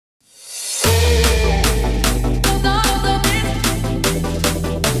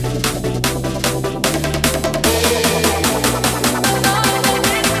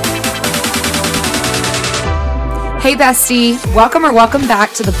bestie. Welcome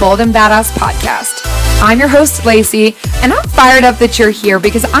back to the Bold and Badass podcast. I'm your host, Lacey, and I'm fired up that you're here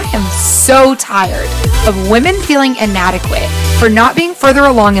because I am so tired of women feeling inadequate for not being further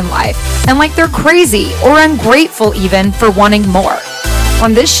along in life and like they're crazy or ungrateful even for wanting more.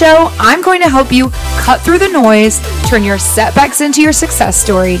 On this show, I'm going to help you cut through the noise, turn your setbacks into your success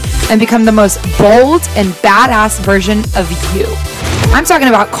story, and become the most bold and badass version of you. I'm talking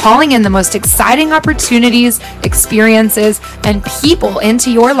about calling in the most exciting opportunities, experiences, and people into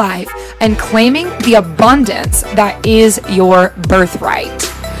your life and claiming the abundance that is your birthright.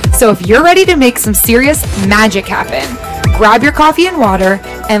 So if you're ready to make some serious magic happen, grab your coffee and water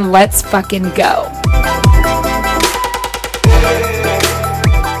and let's fucking go.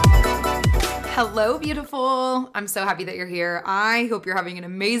 Hello, beautiful. I'm so happy that you're here. I hope you're having an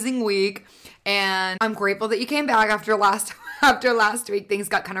amazing week, and I'm grateful that you came back after last week. Things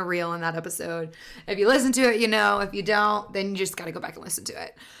got kind of real in that episode. If you listen to it, you know. If you don't, then you just got to go back and listen to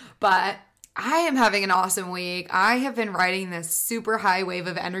it. But I am having an awesome week. I have been riding this super high wave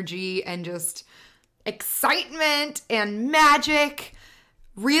of energy and just excitement and magic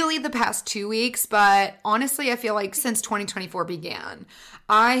really the past 2 weeks, but honestly, I feel like since 2024 began,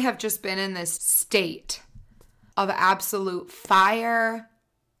 I have just been in this state of absolute fire,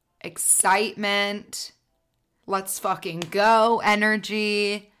 excitement, let's fucking go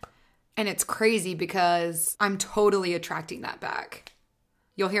energy. And it's crazy because I'm totally attracting that back.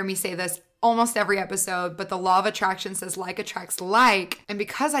 You'll hear me say this almost every episode, but the law of attraction says like attracts like. And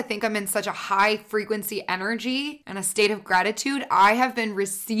because I think I'm in such a high frequency energy and a state of gratitude, I have been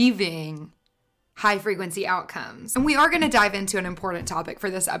receiving high frequency outcomes. And we are going to dive into an important topic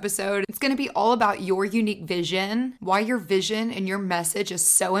for this episode. It's going to be all about your unique vision, why your vision and your message is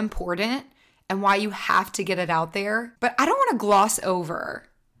so important, and why you have to get it out there. But I don't want to gloss over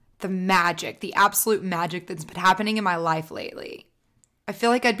the magic, the absolute magic that's been happening in my life lately. I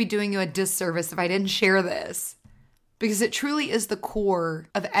feel like I'd be doing you a disservice if I didn't share this, because it truly is the core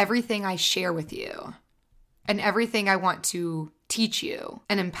of everything I share with you and everything I want to teach you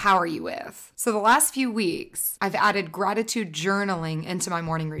and empower you with. So the last few weeks, I've added gratitude journaling into my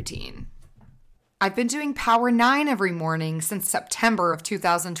morning routine. I've been doing Power 9 every morning since September of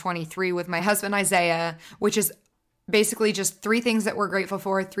 2023 with my husband Isaiah, which is basically just 3 things that we're grateful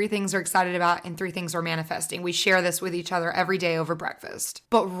for, 3 things we're excited about, and 3 things we're manifesting. We share this with each other every day over breakfast.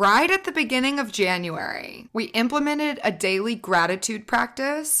 But right at the beginning of January, we implemented a daily gratitude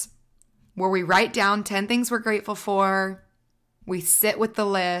practice where we write down 10 things we're grateful for. We sit with the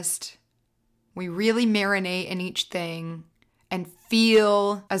list. We really marinate in each thing and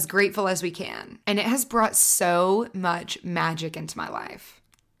feel as grateful as we can. And it has brought so much magic into my life.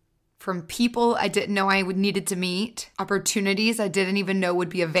 From people I didn't know I needed to meet, opportunities I didn't even know would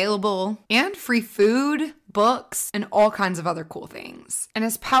be available, and free food, books, and all kinds of other cool things. And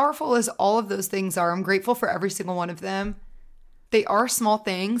as powerful as all of those things are, I'm grateful for every single one of them. They are small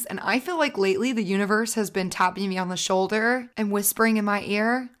things, and I feel like lately the universe has been tapping me on the shoulder and whispering in my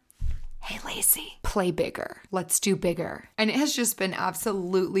ear, "Hey Lacey, play bigger. Let's do bigger." And it has just been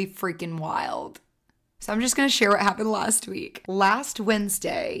absolutely freaking wild. So I'm just going to share what happened last week. Last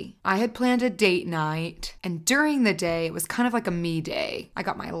Wednesday, I had planned a date night, and during the day, it was kind of like a me day. I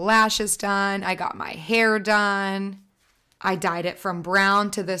got my lashes done. I got my hair done. I dyed it from brown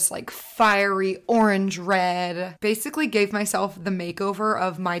to this like fiery orange red. Basically gave myself the makeover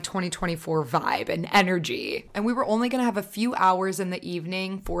of my 2024 vibe and energy. And we were only going to have a few hours in the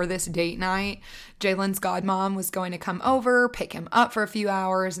evening for this date night. Jalen's godmom was going to come over, pick him up for a few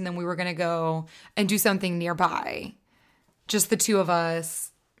hours, and then we were going to go and do something nearby. Just the two of us,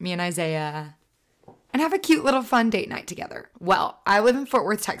 me and Isaiah, and have a cute little fun date night together. Well, I live in Fort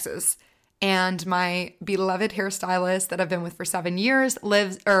Worth, Texas. And my beloved hairstylist that I've been with for 7 years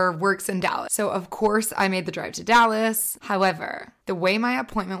works in Dallas. So of course I made the drive to Dallas. However, the way my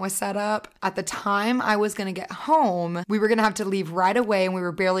appointment was set up, at the time I was going to get home, we were going to have to leave right away and we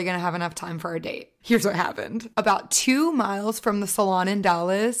were barely going to have enough time for our date. Here's what happened. About 2 miles from the salon in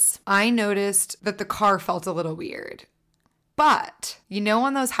Dallas, I noticed that the car felt a little weird. But you know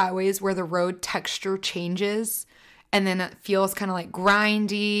on those highways where the road texture changes and then it feels kind of like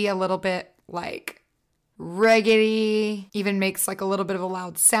grindy, a little bit like raggedy, even makes like a little bit of a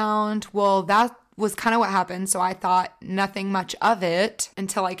loud sound. Well, that was kind of what happened. So I thought nothing much of it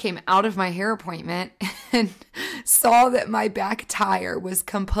until I came out of my hair appointment and saw that my back tire was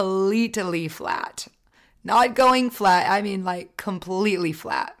completely flat. Not going flat, I mean like completely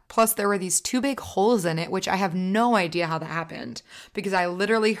flat. Plus there were these 2 big holes in it, which I have no idea how that happened because I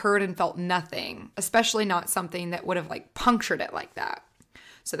literally heard and felt nothing, especially not something that would have like punctured it like that.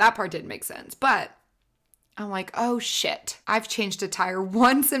 So that part didn't make sense. But I'm like, oh shit, I've changed a tire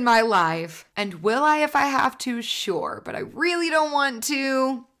once in my life. And will I if I have to? Sure, but I really don't want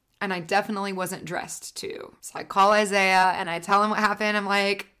to. And I definitely wasn't dressed to. So I call Isaiah and I tell him what happened. I'm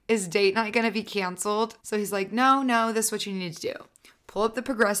like, is date night gonna be canceled? So he's like, no, this is what you need to do. Pull up the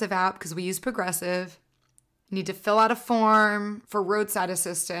Progressive app, because we use Progressive. You need to fill out a form for roadside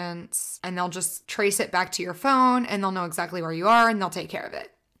assistance, and they'll just trace it back to your phone, and they'll know exactly where you are, and they'll take care of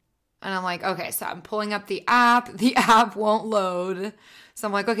it. And I'm like, okay, so I'm pulling up the app. The app won't load. So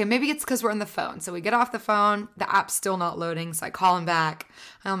I'm like, okay, maybe it's because we're on the phone. So we get off the phone. The app's still not loading. So I call him back.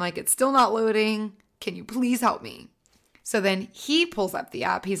 And I'm like, it's still not loading. Can you please help me? So then he pulls up the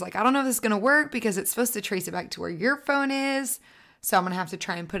app. He's like, I don't know if this is going to work because it's supposed to trace it back to where your phone is. So I'm going to have to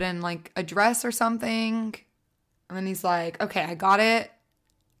try and put in like address or something. And then he's like, okay, I got it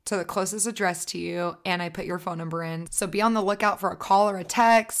to the closest address to you. And I put your phone number in. So be on the lookout for a call or a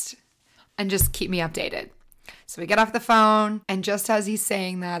text and just keep me updated. So we get off the phone. And just as he's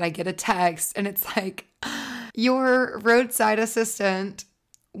saying that, I get a text and it's like, your roadside assistant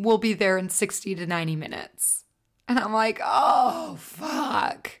will be there in 60 to 90 minutes. And I'm like, oh,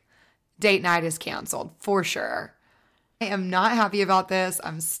 fuck. Date night is canceled for sure. I am not happy about this.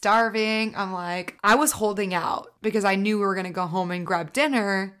 I'm starving. I'm like, I was holding out because I knew we were going to go home and grab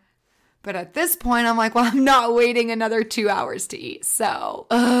dinner. But at this point, I'm like, well, I'm not waiting another 2 hours to eat. So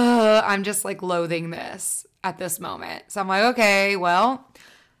I'm just like loathing this at this moment. So I'm like, okay, well,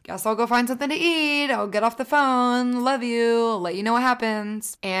 guess I'll go find something to eat. I'll get off the phone. Love you. I'll let you know what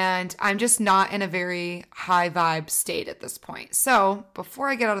happens. And I'm just not in a very high vibe state at this point. So before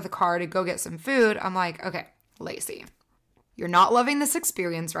I get out of the car to go get some food, I'm like, okay, Lacey, you're not loving this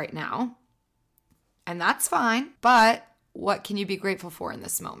experience right now. And that's fine. But what can you be grateful for in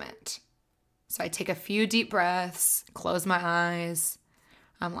this moment? So I take a few deep breaths, close my eyes.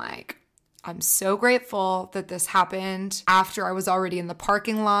 I'm like, I'm so grateful that this happened after I was already in the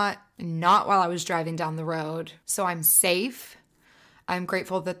parking lot, not while I was driving down the road. So I'm safe. I'm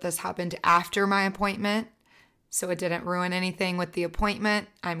grateful that this happened after my appointment, so it didn't ruin anything with the appointment.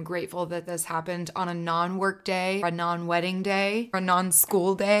 I'm grateful that this happened on a non-work day, a non-wedding day, a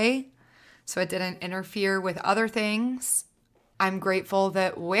non-school day, so it didn't interfere with other things. I'm grateful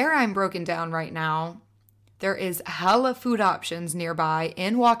that where I'm broken down right now, there is hella food options nearby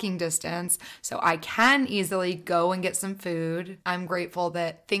in walking distance, so I can easily go and get some food. I'm grateful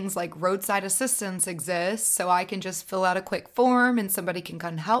that things like roadside assistance exist, so I can just fill out a quick form and somebody can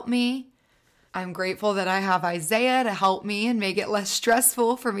come help me. I'm grateful that I have Isaiah to help me and make it less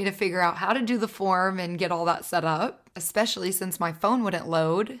stressful for me to figure out how to do the form and get all that set up, especially since my phone wouldn't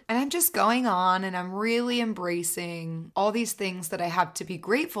load. And I'm just going on and I'm really embracing all these things that I have to be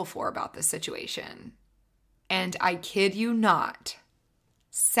grateful for about this situation. And I kid you not,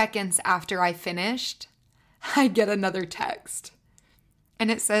 seconds after I finished, I get another text.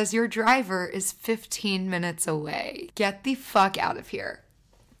 And it says, your driver is 15 minutes away. Get the fuck out of here.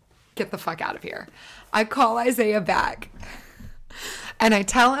 Get the fuck out of here. I call Isaiah back and I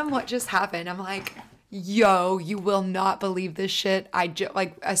tell him what just happened. I'm like, yo, you will not believe this shit.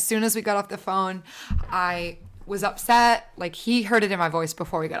 As soon as we got off the phone, I was upset. Like, he heard it in my voice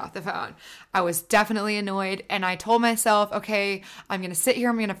before we got off the phone. I was definitely annoyed. And I told myself, okay, I'm going to sit here.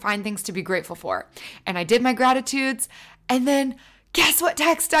 I'm going to find things to be grateful for. And I did my gratitudes. And then guess what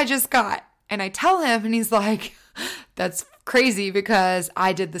text I just got? And I tell him and he's like, that's crazy because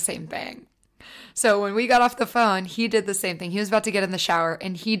I did the same thing. So when we got off the phone, he did the same thing. He was about to get in the shower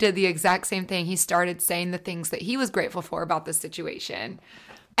and he did the exact same thing. He started saying the things that he was grateful for about the situation.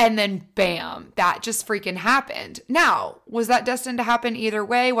 And then bam, that just freaking happened. Now, was that destined to happen either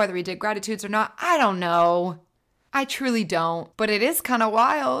way, whether we did gratitudes or not? I don't know. I truly don't. But it is kind of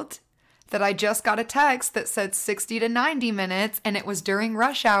wild that I just got a text that said 60 to 90 minutes and it was during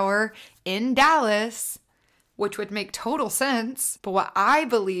rush hour in Dallas, which would make total sense. But what I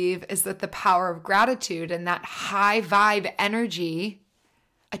believe is that the power of gratitude and that high vibe energy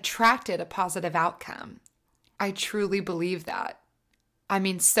attracted a positive outcome. I truly believe that. I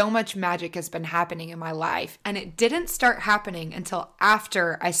mean, so much magic has been happening in my life, and it didn't start happening until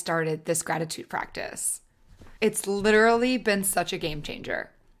after I started this gratitude practice. It's literally been such a game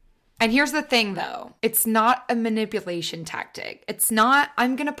changer. And here's the thing though, it's not a manipulation tactic. It's not,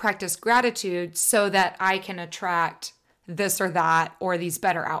 I'm going to practice gratitude so that I can attract this or that or these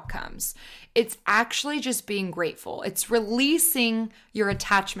better outcomes. It's actually just being grateful. It's releasing your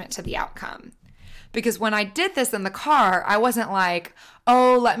attachment to the outcome. Because when I did this in the car, I wasn't like,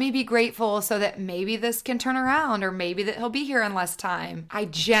 oh, let me be grateful so that maybe this can turn around or maybe that he'll be here in less time. I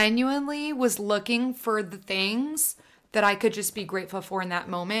genuinely was looking for the things that I could just be grateful for in that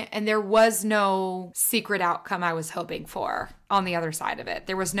moment. And there was no secret outcome I was hoping for on the other side of it.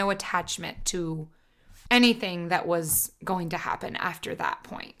 There was no attachment to anything that was going to happen after that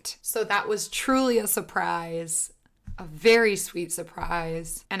point. So that was truly a surprise, a very sweet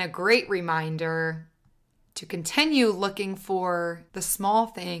surprise, and a great reminder to continue looking for the small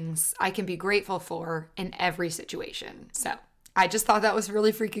things I can be grateful for in every situation. So I just thought that was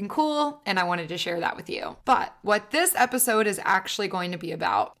really freaking cool, and I wanted to share that with you. But what this episode is actually going to be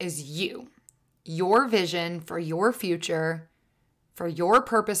about is you, your vision for your future, for your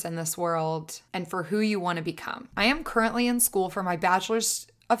purpose in this world, and for who you want to become. I am currently in school for my Bachelor's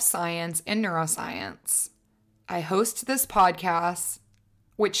of Science in Neuroscience. I host this podcast,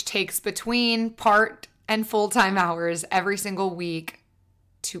 which takes between part and full-time hours every single week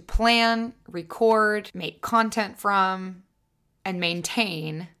to plan, record, make content from, and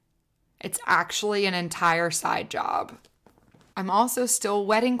maintain. It's actually an entire side job. I'm also still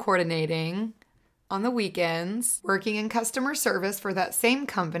wedding coordinating on the weekends, working in customer service for that same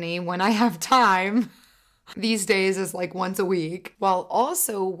company when I have time. These days is like once a week, while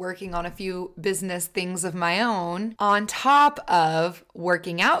also working on a few business things of my own, on top of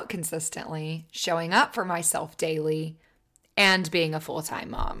working out consistently, showing up for myself daily, and being a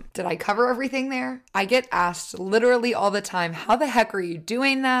full-time mom. Did I cover everything there? I get asked literally all the time, how the heck are you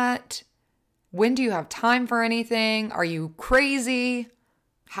doing that? When do you have time for anything? Are you crazy?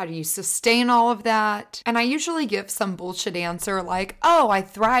 How do you sustain all of that? And I usually give some bullshit answer like, oh, I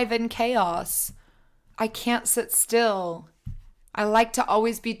thrive in chaos. I can't sit still. I like to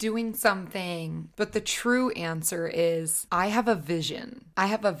always be doing something. But the true answer is, I have a vision. I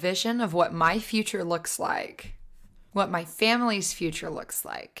have a vision of what my future looks like, what my family's future looks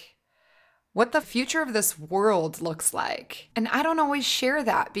like, what the future of this world looks like. And I don't always share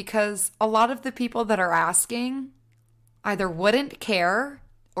that because a lot of the people that are asking either wouldn't care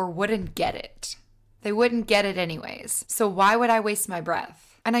or wouldn't get it. They wouldn't get it anyways. So why would I waste my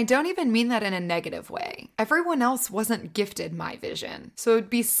breath? And I don't even mean that in a negative way. Everyone else wasn't gifted my vision. So it would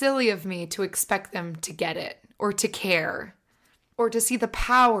be silly of me to expect them to get it or to care or to see the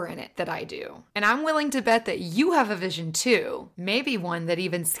power in it that I do. And I'm willing to bet that you have a vision too. Maybe one that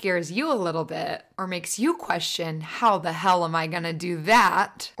even scares you a little bit or makes you question, how the hell am I gonna do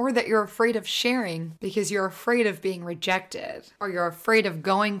that? Or that you're afraid of sharing because you're afraid of being rejected, or you're afraid of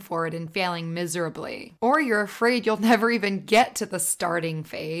going for it and failing miserably. Or you're afraid you'll never even get to the starting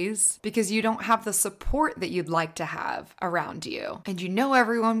phase because you don't have the support that you'd like to have around you. And you know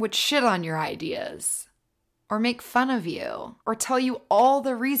everyone would shit on your ideas, or make fun of you, or tell you all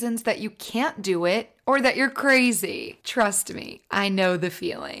the reasons that you can't do it, or that you're crazy. Trust me, I know the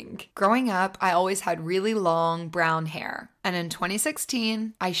feeling. Growing up, I always had really long brown hair, and in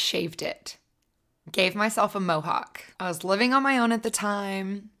 2016, I shaved it. Gave myself a mohawk. I was living on my own at the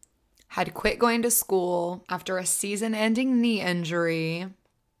time, had quit going to school after a season-ending knee injury.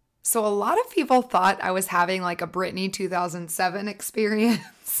 So a lot of people thought I was having like a Britney 2007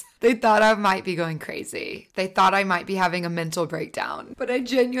 experience. They thought I might be going crazy. They thought I might be having a mental breakdown, but I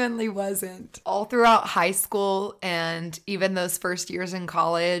genuinely wasn't. All throughout high school and even those first years in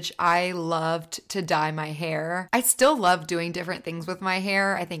college, I loved to dye my hair. I still love doing different things with my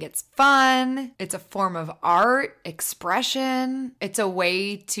hair. I think it's fun. It's a form of art, expression. It's a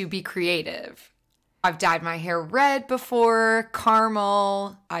way to be creative. I've dyed my hair red before,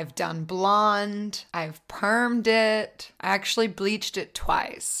 caramel. I've done blonde. I've permed it. I actually bleached it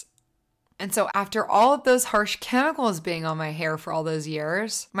twice. And so after all of those harsh chemicals being on my hair for all those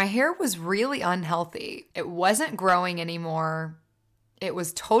years, my hair was really unhealthy. It wasn't growing anymore. It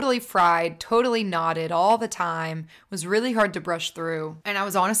was totally fried, totally knotted all the time. It was really hard to brush through. And I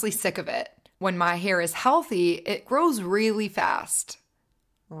was honestly sick of it. When my hair is healthy, it grows really fast,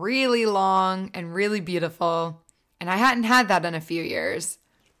 really long, and really beautiful. And I hadn't had that in a few years.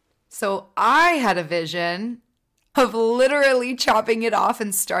 So I had a vision of literally chopping it off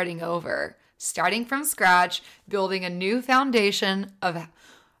and starting over, starting from scratch, building a new foundation of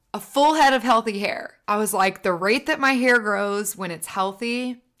a full head of healthy hair. I was like, the rate that my hair grows when it's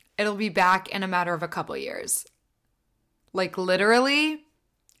healthy, it'll be back in a matter of a couple years. Like literally,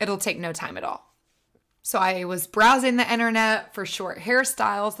 it'll take no time at all. So I was browsing the internet for short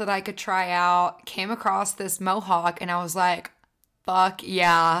hairstyles that I could try out, came across this mohawk, and I was like, fuck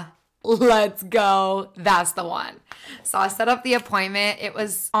yeah, let's go. That's the one. So I set up the appointment. It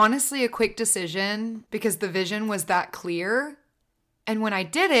was honestly a quick decision because the vision was that clear. And when I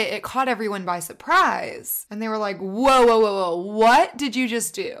did it, it caught everyone by surprise. And they were like, whoa, whoa, whoa, whoa, what did you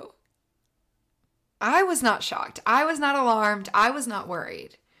just do? I was not shocked. I was not alarmed. I was not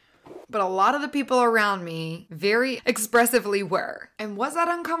worried. but a lot of the people around me very expressively were. And was that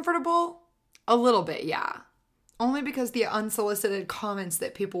uncomfortable? A little bit, yeah. Only because the unsolicited comments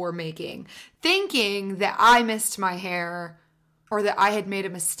that people were making, thinking that I missed my hair or that I had made a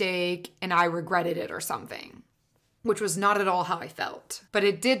mistake and I regretted it or something, which was not at all how I felt. But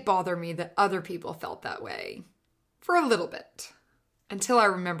it did bother me that other people felt that way for a little bit until I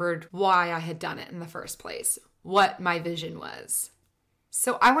remembered why I had done it in the first place, what my vision was.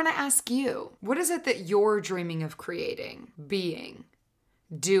 So I want to ask you, what is it that you're dreaming of creating, being,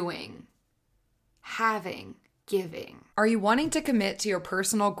 doing, having, giving? Are you wanting to commit to your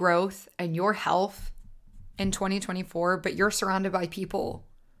personal growth and your health in 2024, but you're surrounded by people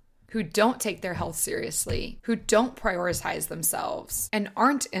who don't take their health seriously, who don't prioritize themselves, and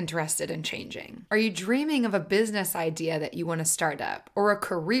aren't interested in changing? Are you dreaming of a business idea that you want to start up or a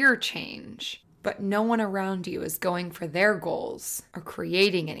career change, but no one around you is going for their goals or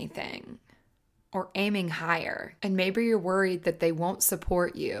creating anything or aiming higher? And maybe you're worried that they won't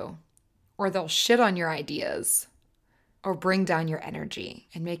support you, or they'll shit on your ideas or bring down your energy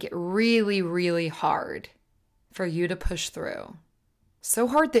and make it really, really hard for you to push through. So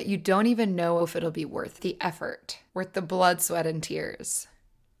hard that you don't even know if it'll be worth the effort, worth the blood, sweat, and tears.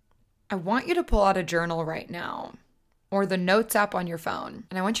 I want you to pull out a journal right now or the notes app on your phone.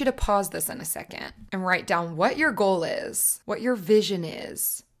 And I want you to pause this in a second and write down what your goal is, what your vision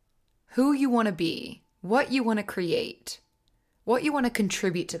is, who you want to be, what you want to create, what you want to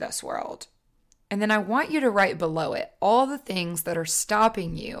contribute to this world. And then I want you to write below it all the things that are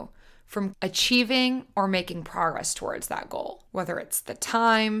stopping you from achieving or making progress towards that goal. Whether it's the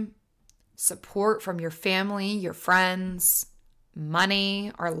time, support from your family, your friends,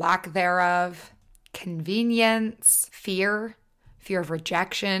 money or lack thereof, convenience, fear of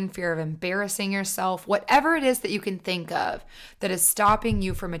rejection, fear of embarrassing yourself, whatever it is that you can think of that is stopping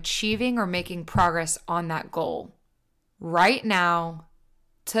you from achieving or making progress on that goal. Right now,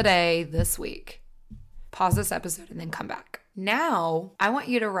 today, this week. Pause this episode and then come back. Now, I want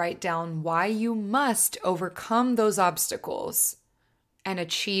you to write down why you must overcome those obstacles and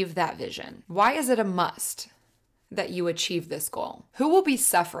achieve that vision. Why is it a must that you achieve this goal? Who will be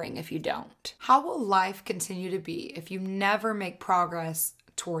suffering if you don't? How will life continue to be if you never make progress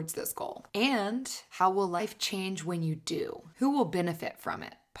towards this goal? And how will life change when you do? Who will benefit from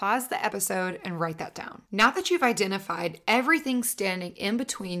it? Pause the episode and write that down. Now that you've identified everything standing in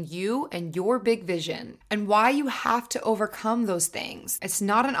between you and your big vision and why you have to overcome those things, it's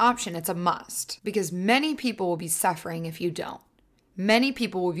not an option, it's a must, because many people will be suffering if you don't. Many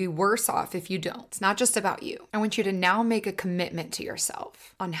people will be worse off if you don't. It's not just about you. I want you to now make a commitment to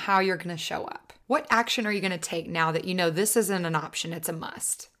yourself on how you're going to show up. What action are you going to take now that you know this isn't an option, it's a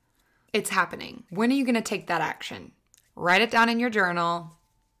must? It's happening. When are you going to take that action? Write it down in your journal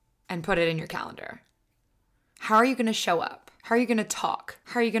and put it in your calendar. How are you going to show up? How are you going to talk?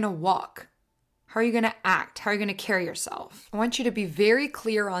 How are you going to walk? How are you going to act? How are you going to carry yourself? I want you to be very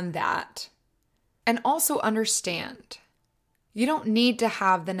clear on that and also understand you don't need to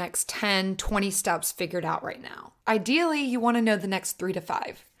have the next 10, 20 steps figured out right now. Ideally, you want to know the next 3 to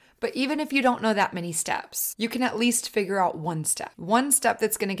 5. But even if you don't know that many steps, you can at least figure out one step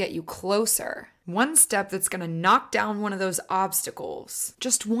that's going to get you closer, one step that's going to knock down one of those obstacles,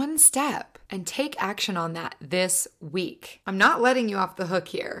 just one step, and take action on that this week. I'm not letting you off the hook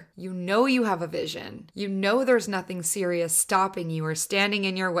here. You know you have a vision. You know there's nothing serious stopping you or standing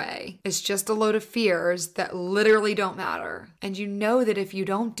in your way. It's just a load of fears that literally don't matter. And you know that if you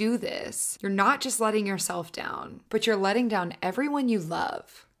don't do this, you're not just letting yourself down, but you're letting down everyone you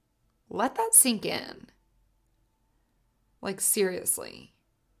love. Let that sink in. Like, seriously.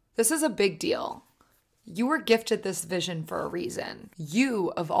 This is a big deal. You were gifted this vision for a reason.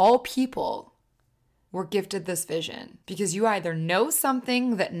 You, of all people, were gifted this vision because you either know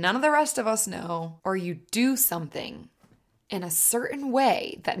something that none of the rest of us know, or you do something in a certain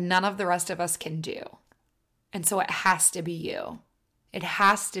way that none of the rest of us can do. And so it has to be you. It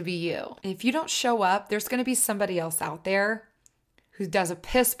has to be you. And if you don't show up, there's going to be somebody else out there who does a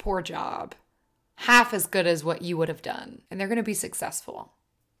piss poor job, half as good as what you would have done, and they're going to be successful.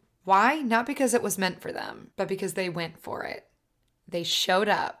 Why? Not because it was meant for them, but because they went for it. They showed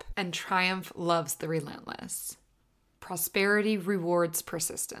up, and triumph loves the relentless. Prosperity rewards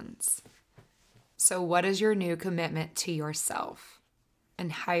persistence. So what is your new commitment to yourself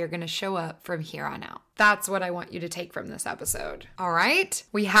and how you're going to show up from here on out? That's what I want you to take from this episode. All right?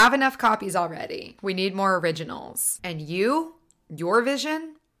 We have enough copies already. We need more originals. And your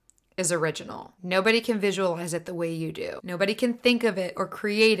vision is original. Nobody can visualize it the way you do. Nobody can think of it or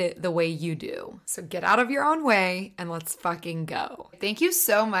create it the way you do. So get out of your own way and let's fucking go. Thank you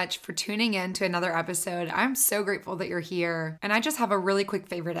so much for tuning in to another episode. I'm so grateful that you're here. And I just have a really quick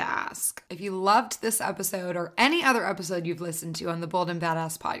favor to ask. If you loved this episode or any other episode you've listened to on the Bold and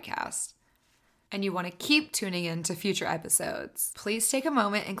Badass podcast, and you want to keep tuning in to future episodes, please take a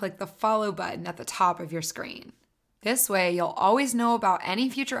moment and click the follow button at the top of your screen. This way, you'll always know about any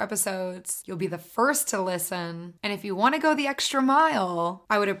future episodes. You'll be the first to listen. And if you want to go the extra mile,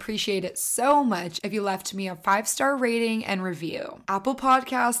 I would appreciate it so much if you left me a 5-star rating and review. Apple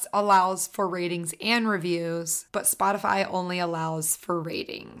Podcasts allows for ratings and reviews, but Spotify only allows for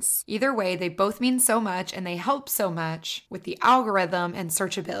ratings. Either way, they both mean so much and they help so much with the algorithm and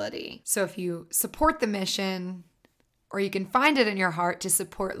searchability. So if you support the mission, or you can find it in your heart to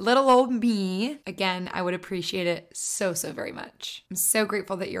support little old me, again, I would appreciate it so, so very much. I'm so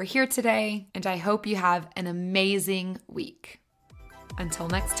grateful that you're here today, and I hope you have an amazing week. Until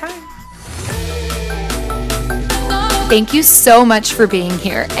next time. Thank you so much for being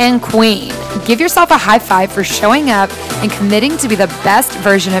here. And Queen, give yourself a high five for showing up and committing to be the best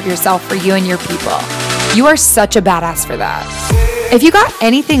version of yourself for you and your people. You are such a badass for that. If you got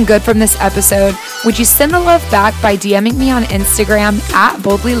anything good from this episode, would you send the love back by DMing me on Instagram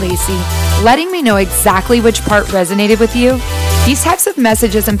 @BoldlyLacey, letting me know exactly which part resonated with you? These types of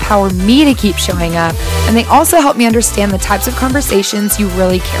messages empower me to keep showing up, and they also help me understand the types of conversations you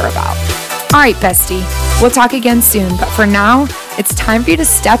really care about. All right, bestie, we'll talk again soon, but for now, it's time for you to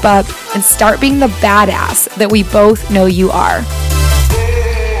step up and start being the badass that we both know you are.